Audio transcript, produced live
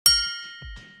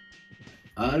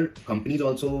Are companies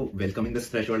also welcoming this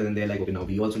threshold and they're like, okay, now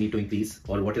we also need to increase?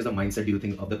 Or what is the mindset do you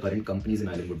think of the current companies in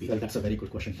Ireland would be? Well, that's a very good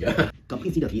question. Yeah.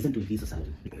 Companies need a reason to increase the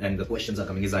salary. And the questions are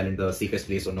coming, is Ireland the safest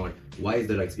place or not? Why is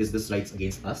the rights? Is this rights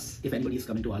against us? If anybody is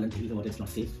coming to Ireland thinking about it's not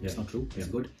safe, it's not true, it's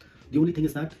good. The only thing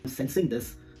is that sensing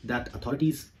this, that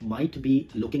authorities might be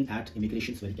looking at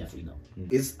immigrations very carefully now.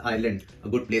 Is Ireland a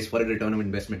good place for a return of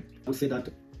investment? I would say that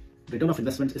return of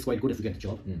investment is quite good if you get a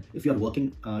job. If you are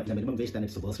working in a minimum wage, then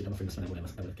it's the worst return of investment I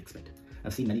would ever expect.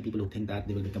 I've seen many people who think that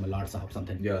they will become a large sahab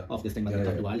something of this thing when they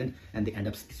come to Ireland, and they end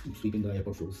up sweeping the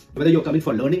airport floors. Whether you're coming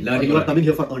for learning or you are coming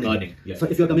here for earning. So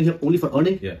if you're coming here only for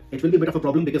earning, it will be a bit of a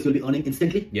problem because you'll be earning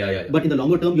instantly. But in the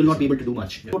longer term, you'll not be able to do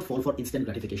much. Don't fall for instant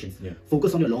gratifications.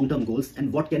 Focus on your long-term goals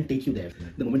and what can take you there.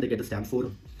 The moment they get the stamp for,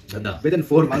 within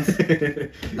 4 months,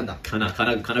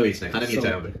 khana बेचना है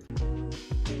यहाँ पे.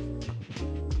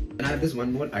 And I have this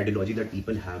one more ideology that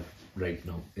people have right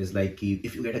now is like,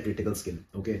 if you get a critical skill,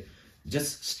 okay,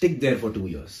 just stick there for 2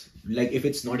 years. Like if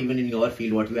it's not even in your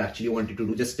field what you actually wanted to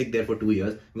do, just stick there for 2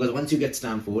 years, because once you get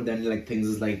stamp 4, then like things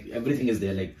is like everything is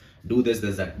there, like do this,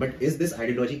 that. But is this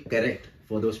ideology correct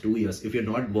for those 2 years if you're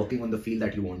not working on the field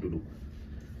that you want to do?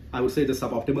 I would say this is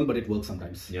suboptimal, but it works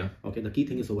sometimes. Okay, the key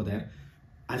thing is over there.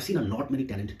 I've seen a lot many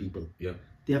talented people.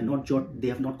 They have not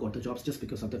got the jobs just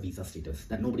because of the visa status,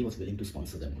 that nobody was willing to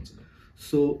sponsor them.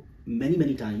 So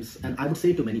many times, and I would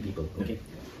say to many people, okay,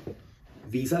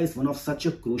 visa is one of such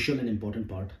a crucial and important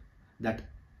part that,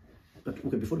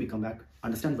 okay, before we come back,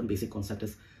 understand one basic concept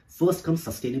is, first comes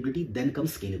sustainability, then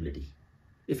comes scalability.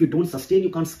 If you don't sustain, you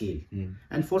can't scale.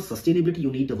 And for sustainability,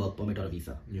 you need a work permit or a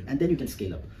visa, and then you can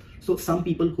scale up. So some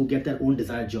people who get their own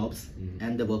desired jobs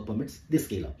and the work permits, they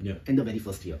scale up in the very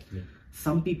first year.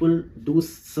 Some people do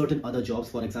certain other jobs.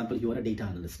 For example, you are a data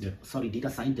analyst, data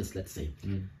scientist, let's say,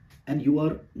 and you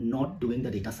are not doing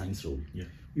the data science role.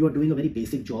 You are doing a very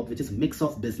basic job, which is a mix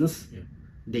of business,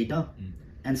 data,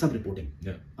 and some reporting.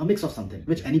 A mix of something,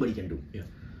 which anybody can do.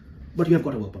 But you have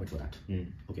got a work permit for that.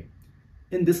 Okay.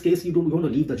 In this case, you want to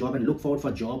leave the job and look forward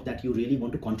for a job that you really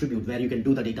want to contribute, where you can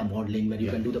do the data modeling, where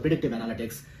you can do the predictive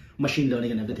analytics, machine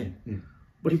learning and everything.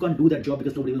 But you can't do that job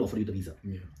because nobody will offer you the visa.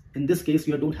 In this case,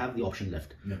 you don't have the option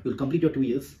left. You'll complete your 2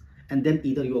 years, and then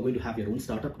either you are going to have your own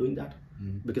startup doing that,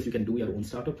 because you can do your own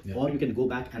startup, or you can go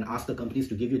back and ask the companies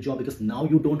to give you a job because now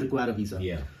you don't require a visa.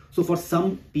 So for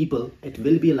some people, it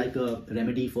will be like a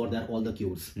remedy for all the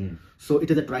cures. So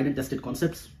it is a tried and tested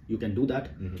concept. You can do that,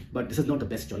 but this is not the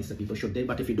best choice that people should do.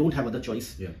 But if you don't have other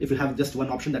choice, if you have just one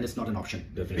option, then it's not an option.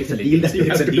 It's a deal that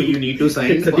you need to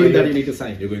sign. It's a deal that you need to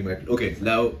sign. You're going back. Okay,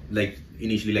 now like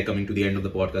initially, like coming to the end of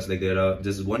the podcast, like there are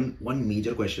just one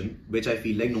major question which I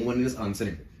feel like no one is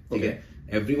answering. Okay.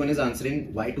 Everyone is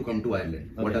answering why to come to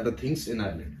Ireland. What are the things in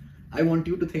Ireland? I want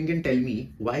you to think and tell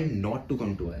me why not to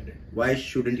come to Ireland. Why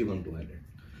shouldn't you come to Ireland?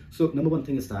 So number one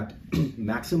thing is that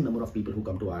maximum number of people who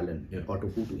come to Ireland or to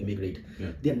immigrate,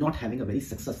 they are not having a very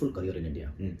successful career in India.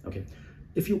 Okay.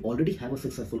 If you already have a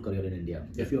successful career in India,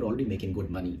 if you're already making good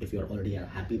money, if you're already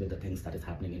happy with the things that is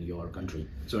happening in your country.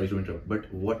 Sorry to interrupt,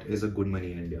 but what is a good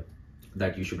money in India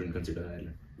that you shouldn't consider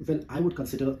Ireland? Well, I would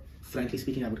consider, frankly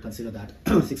speaking, I would consider that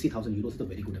 60,000 euros is a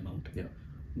very good amount.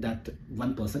 That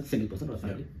one person, single person or a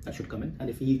family, that should come in, and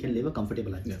if he can live a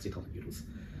comfortable life, 60,000 euros.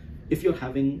 If you're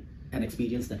having an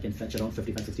experience that can fetch around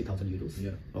 55,000-60,000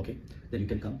 euros, okay, then you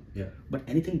can come. But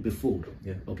anything before,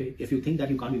 okay, if you think that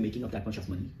you can't be making up that much of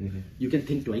money, you can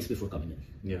think twice before coming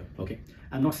in. Okay,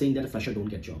 I'm not saying that a fresher don't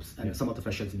get jobs, and some of the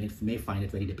freshers may find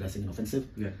it very depressing and offensive.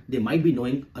 They might be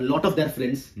knowing a lot of their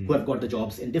friends who have got the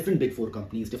jobs in different big 4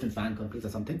 companies, different fan companies or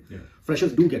something.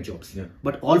 Freshers do get jobs,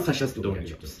 but all freshers don't get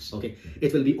jobs. Okay,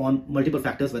 it will be on multiple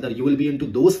factors, whether you will be into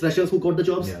those freshers who got the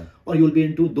jobs, or you will be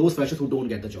into those freshers who don't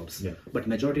get the jobs. But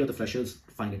majority of the freshers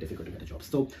find it difficult to get a job.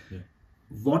 So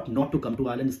what not to come to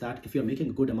Ireland is that if you're making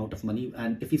a good amount of money,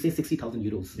 and if you say 60,000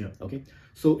 euros, okay,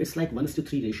 so it's like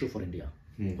 1:3 ratio for India.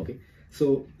 Okay,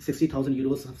 so 60,000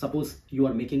 euros, suppose you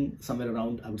are making somewhere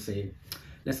around, I would say,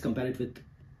 let's compare it with,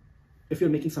 if you're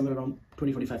making somewhere around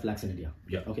 20-25 lakhs in India,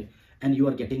 okay, and you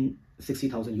are getting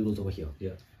 60,000 euros over here,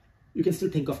 you can still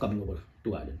think of coming over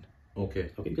to Ireland. Okay,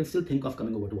 you can still think of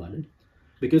coming over to Ireland,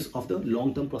 because of the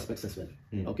long-term prospects as well.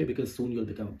 Okay, because soon you'll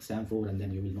become stamp 4, and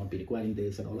then you will not be requiring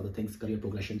this and all other things, career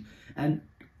progression. And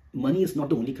money is not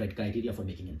the only criteria for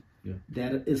making it.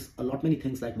 There is many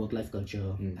things like work-life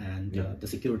culture and the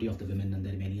security of the women, and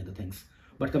there are many other things.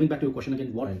 But coming back to your question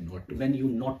again, when you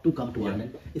not to come to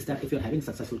Ireland is that if you're having a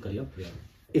successful career,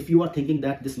 if you are thinking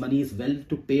that this money is well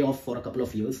to pay off for a couple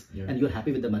of years and you're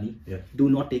happy with the money, do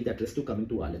not take that risk to coming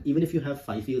to Ireland. Even if you have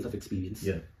 5 years of experience,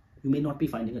 you may not be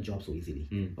finding a job so easily.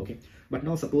 Okay, but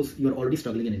now suppose you're already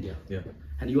struggling in India,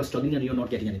 and you are struggling and you're not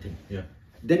getting anything.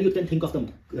 Then you can think of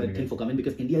the thing for coming,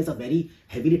 because India is a very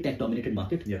heavily tech-dominated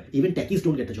market. Even techies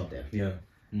don't get the job there.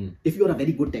 If you are a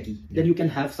very good techie, then you can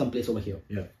have some place over here.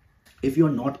 If you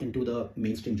are not into the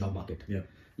mainstream job market,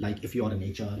 like if you are in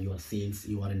HR, you are sales,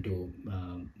 you are into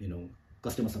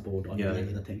customer support or any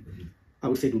other thing, I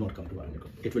would say do not come to Ireland.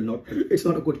 It will not. It's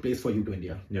not a good place for you to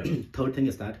India. Third thing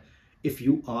is that if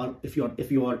you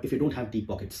don't have deep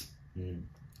pockets,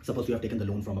 suppose you have taken the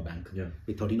loan from a bank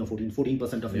with 13 or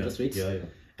 14% of interest rates,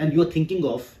 and you are thinking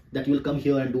of that you will come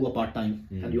here and do a part time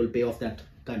and you will pay off that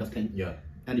kind of thing,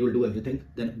 and you will do everything,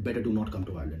 then better do not come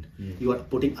to Ireland. You are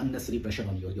putting unnecessary pressure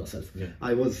on yourself.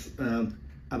 I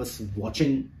was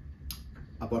watching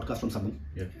a podcast from someone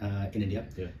in India,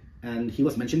 and he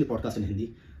was mentioning the podcast in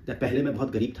Hindi that पहले मैं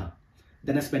बहुत गरीब था,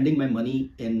 then I spending my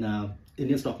money in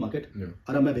Indian stock market,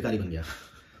 और अब मैं भिखारी बन गया.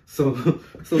 So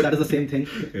that is the same thing.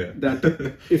 That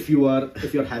if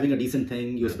you're having a decent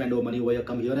thing, you spend more money over here,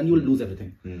 come here, and you will lose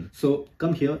everything. So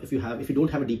come here if you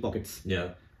don't have a deep pockets,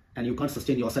 and you can't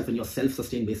sustain yourself in your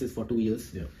self-sustained basis for 2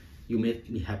 years, you may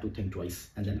have to think twice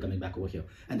and then coming back over here.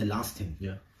 And the last thing,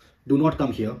 do not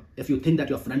come here if you think that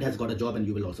your friend has got a job and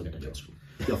you will also get a job.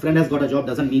 Your friend has got a job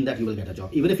doesn't mean that you will get a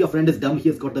job. Even if your friend is dumb, he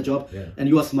has got the job, and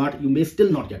you are smart, you may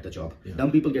still not get the job.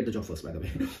 Dumb people get the job first, by the way.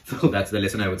 So that's the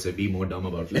lesson I would say: be more dumb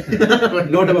about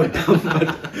it. Not about dumb,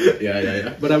 but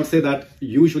yeah. But I would say that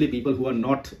usually people who are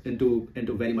not into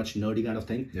very much nerdy kind of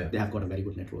thing, they have got a very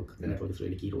good network. The network is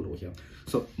really key role over here.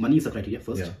 So money is a criteria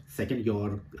first. Second,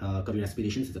 your career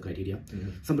aspirations is a criteria.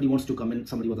 Somebody wants to come in.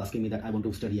 Somebody was asking me that I want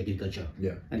to study agriculture,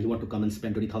 and he want to come and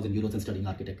spend 20,000 euros in studying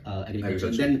agriculture.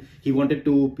 And then he wanted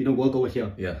to work over here.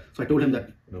 So I told him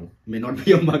that no, may not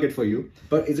be a market for you.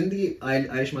 But isn't the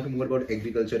Irish market more about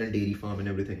agriculture and dairy farm and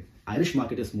everything? Irish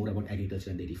market is more about agriculture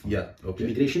and dairy farm. Okay.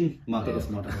 Immigration market is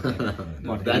not about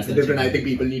no, that's different. I think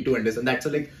people need to understand. That's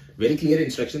a very clear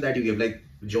instruction that you give. Like,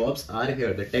 jobs are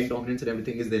here. The tech dominance and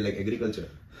everything is there. Like agriculture,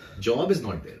 job is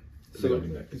not there. So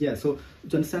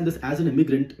to understand this, as an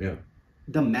immigrant,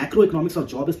 the macroeconomics of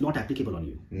job is not applicable on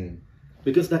you.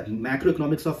 Because the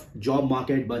macroeconomics of job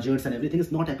market, budgets and everything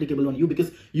is not applicable on you, because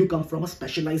you come from a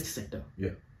specialized sector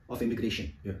of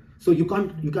immigration. So you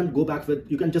can't go back with,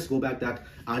 you can just go back that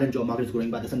Ireland job market is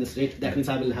growing by this and this rate, that means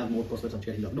I will have more prospects of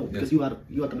getting job. No, because you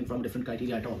are coming from different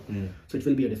criteria at all. So it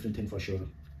will be a different thing for sure.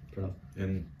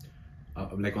 And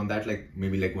on that,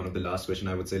 maybe one of the last question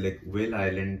I would say, will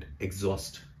Ireland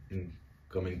exhaust in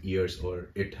coming years, or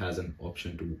it has an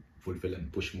option to fulfill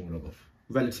and push more above?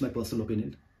 Well, it's my personal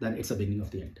opinion. Then it's a beginning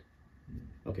of the end.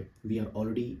 Okay, we are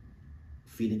already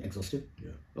feeling exhausted.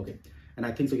 Okay, and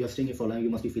I think so. You're staying here for long.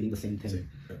 You must be feeling the same thing.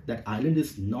 That Ireland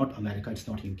is not America. It's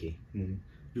not UK.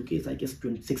 UK is, I guess,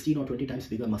 16 or 20 times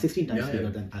bigger, 16 times bigger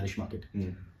than Irish market.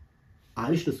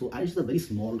 Irish is a very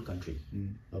small country.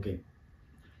 Okay,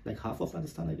 like half of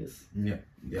Rajasthan, I guess.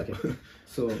 Okay,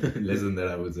 so less than that,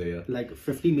 I would say. Like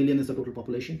 50 million is the total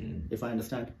population, if I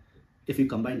understand. If you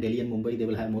combine Delhi and Mumbai, they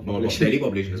will have more population. Delhi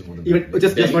population is more than even that.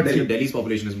 Just for Delhi. Delhi's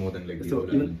population is more than so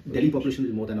even Delhi population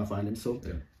is more than of Ireland. So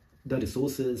the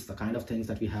resources, the kind of things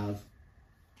that we have,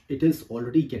 it is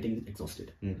already getting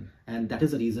exhausted, and that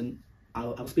is the reason. I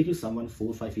was speaking to someone 4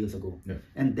 or 5 years ago,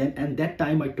 and that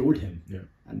time I told him,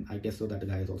 and I guess so that the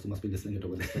guy also must be listening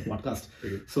to this podcast.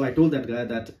 So I told that guy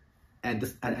that. And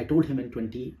I told him in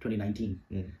 2019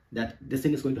 that this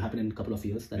thing is going to happen in a couple of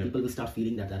years, that people will start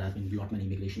feeling that there have been a lot many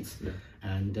immigrations,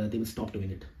 and they will stop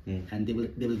doing it, and they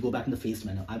will go back in the phased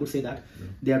manner. I would say that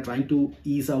they are trying to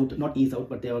not ease out,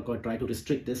 but they are going to try to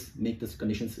restrict this, make this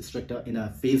conditions stricter in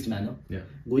a phased manner.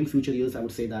 Going future years, I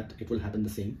would say that it will happen the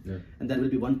same, and there will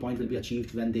be one point will be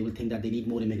achieved when they will think that they need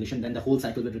more immigration, then the whole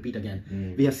cycle will repeat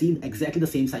again. We have seen exactly the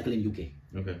same cycle in UK.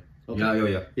 Yeah.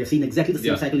 We have seen exactly the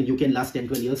same cycle in UK in last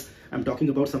 10-12 years. I'm talking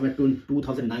about somewhere to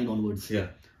 2009 onwards.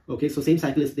 Okay, so same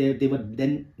cycle is there. They were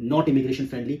then not immigration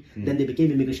friendly, then they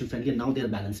became immigration friendly, and now they are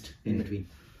balanced in between.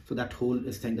 So that whole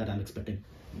is thing that I'm expecting.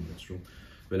 That's true.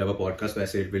 We'll have a podcast, I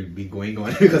say it will be going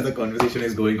on because the conversation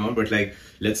is going on, but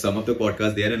let's sum up the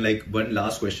podcast there. And one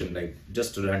last question,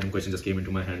 just a random question just came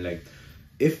into my hand,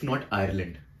 if not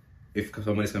Ireland, if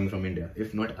someone is coming from India,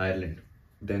 if not Ireland,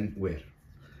 then where?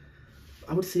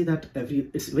 I would say that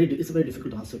it's a very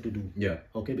difficult answer to do.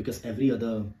 Okay, because every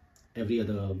other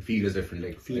field is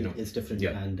different. Field is different,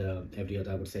 and every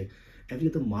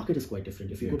other market is quite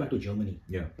different. If you go back to Germany,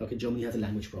 okay, Germany has a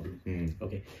language problem.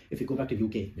 Okay, if you go back to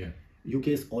UK, UK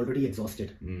is already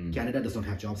exhausted. Canada does not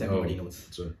have jobs. Everybody knows.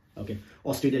 Sure. Okay.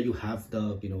 Australia, you have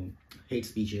the hate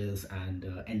speeches and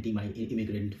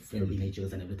anti-immigrant friendly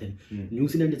natures and everything. New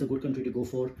Zealand is a good country to go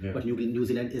for, but New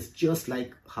Zealand is just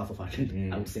like half of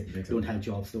Ireland. I would say don't have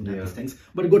jobs, don't have these things,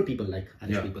 but good people like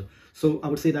Irish people. So I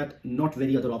would say that not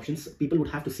very other options. People would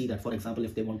have to see that. For example,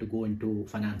 if they want to go into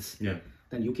finance,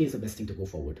 then UK is the best thing to go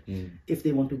forward. If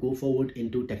they want to go forward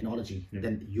into technology,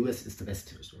 then US is the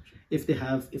best. If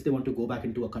they want to go back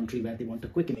into a country where they want a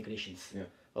quick immigrations,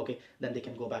 okay, then they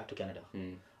can go back to Canada.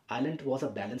 Ireland was a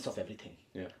balance of everything.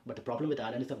 But the problem with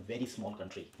Ireland is a very small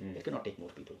country. It cannot take more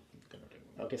people.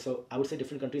 Okay, so I would say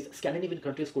different countries, Scandinavian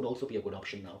countries could also be a good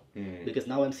option now, because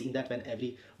now I'm seeing that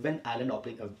when Ireland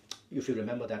if you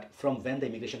remember that from when the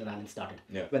immigration in Ireland started,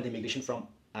 when the immigration from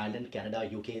Ireland, Canada,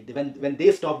 UK, when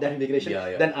they stop their immigration,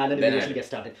 then Ireland immigration gets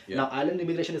started. Now Ireland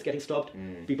immigration is getting stopped.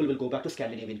 People will go back to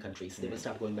Scandinavian countries. They will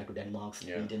start going back to Denmark,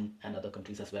 Sweden, and other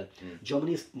countries as well.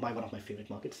 Germany is one of my favorite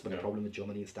markets, but the problem with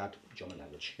Germany is that German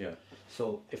language.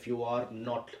 So if you are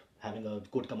not having a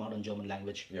good command on German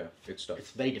language, it's tough.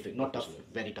 It's very difficult. Not tough,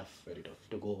 very tough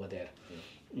to go over there.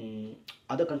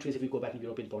 Other countries, if you go back in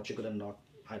Europe, in Portugal and not,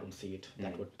 I don't see it.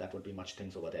 That would be much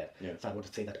things over there. So I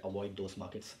would say that avoid those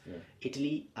markets.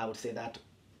 Italy, I would say that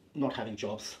not having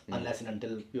jobs unless and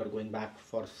until you are going back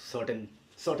for certain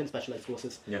specialized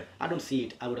courses. I don't see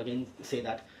it. I would again say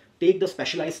that take the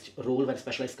specialized role when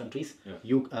specialized countries.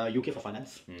 UK for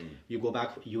finance. You go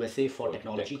back USA for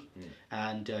technology,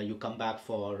 and you come back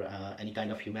for any kind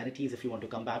of humanities. If you want to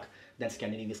come back, then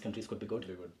Scandinavian countries could be good.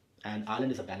 And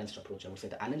Ireland is a balanced approach. I would say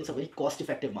that Ireland is a very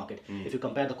cost-effective market. If you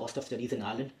compare the cost of studies in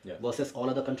Ireland versus all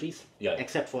other countries,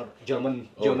 except for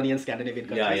Germany and Scandinavian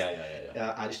countries,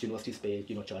 Irish universities pay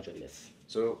charge very less.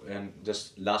 So, and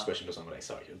just last question to summarize.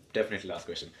 Sorry, definitely last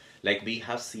question. Like we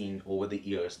have seen over the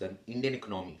years that Indian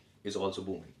economy is also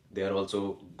booming. They are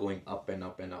also going up and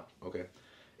up and up. Okay.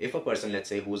 If a person, let's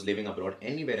say, who's living abroad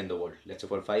anywhere in the world, let's say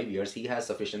for 5 years, he has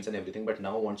sufficiency and everything, but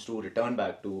now wants to return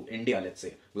back to India, let's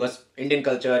say, because Indian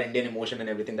culture, Indian emotion and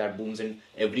everything that booms in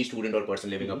every student or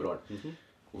person living abroad.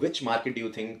 Which market do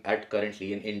you think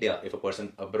currently in India, if a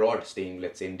person abroad staying,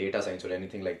 let's say in data science or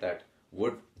anything like that,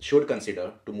 should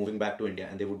consider to moving back to India,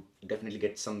 and they would definitely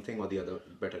get something or the other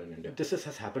better in India? This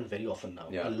has happened very often now.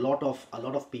 A lot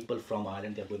of people from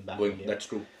Ireland, they're going back to India. That's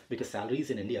true. Because salaries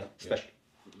in India,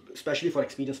 especially for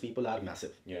experienced people, are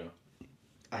massive.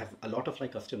 I have a lot of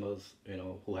customers,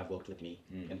 who have worked with me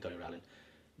in Career Island.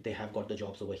 They have got the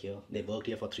jobs over here. They worked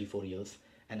here for 3-4 years.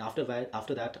 And after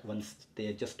that, once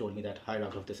they just told me that, "Hi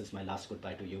Raghav, this is my last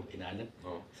goodbye to you in Ireland."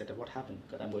 I said, "What happened?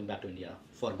 Because I'm going back to India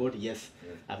for good." Yes,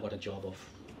 I've got a job of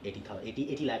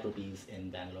 80 lakh rupees in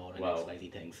Bangalore and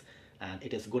XYZ things. And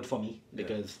it is good for me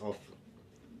because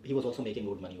he was also making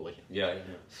good money over here.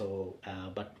 So,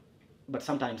 but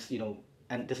sometimes,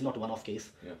 and this is not one-off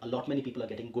case. Many people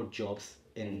are getting good jobs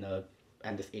in,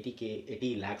 and this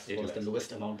 80 lakhs was the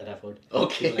lowest amount that I've heard.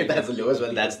 Okay, that's the lowest.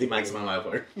 Well, that's the maximum I've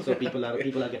heard. So people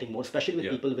are getting more, especially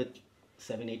with people with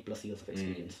 7-8+ years of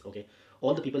experience. Okay,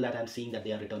 all the people that I'm seeing that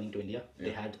they are returning to India, they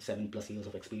had 7+ years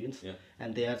of experience,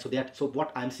 and so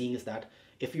what I'm seeing is that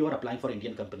if you are applying for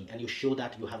Indian company and you show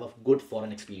that you have a good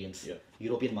foreign experience,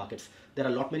 European markets, there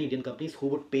are many Indian companies who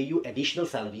would pay you additional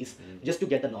salaries just to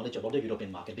get the knowledge about the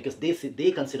European market, because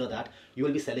they consider that you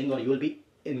will be selling or you will be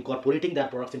incorporating their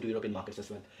products into European markets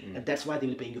as well, and that's why they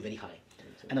will pay you very high.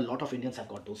 And a lot of Indians have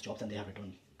got those jobs and they have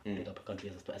returned to the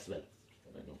country as well.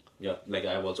 Like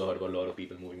I've also heard about a lot of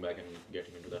people moving back and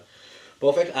getting into that.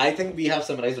 Perfect. I think we have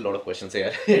summarized a lot of questions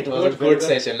here. It was a good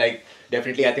session.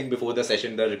 Definitely, I think before the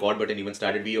session, the record button even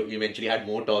started. We eventually had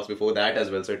more talks before that as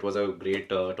well. So it was a great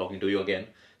talking to you again.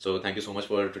 So thank you so much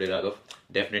for today, Raghav.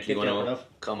 Definitely gonna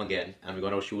come again, and we're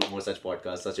gonna shoot more such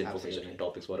podcasts, such information and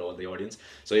topics for all the audience.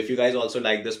 So if you guys also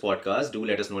like this podcast, do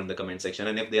let us know in the comment section.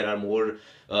 And if there are more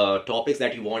topics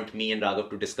that you want me and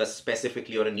Raghav to discuss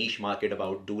specifically or a niche market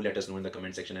about, do let us know in the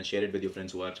comment section and share it with your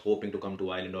friends who are hoping to come to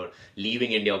Ireland or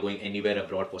leaving India or going anywhere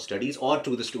abroad for studies, or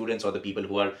to the students or the people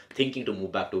who are thinking to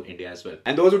move back to India as well.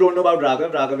 And those who don't know about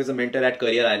Raghav is a mentor at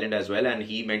Career Island as well, and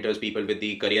he mentors people with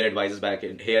the career advisors back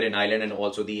here in Ireland and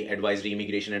also the advisory,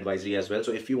 immigration advisory as well.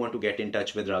 So if you want to get in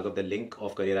touch with Raghav, the link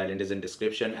of Career Island is in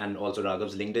description, and also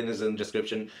Raghav's LinkedIn is in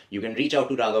description. You can reach out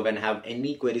to Raghav and have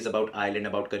any queries about Ireland,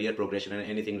 about career progression and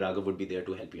anything. Raghav would be there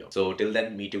to help you out. So till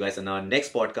then, meet you guys in our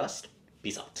next podcast.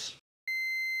 Peace out.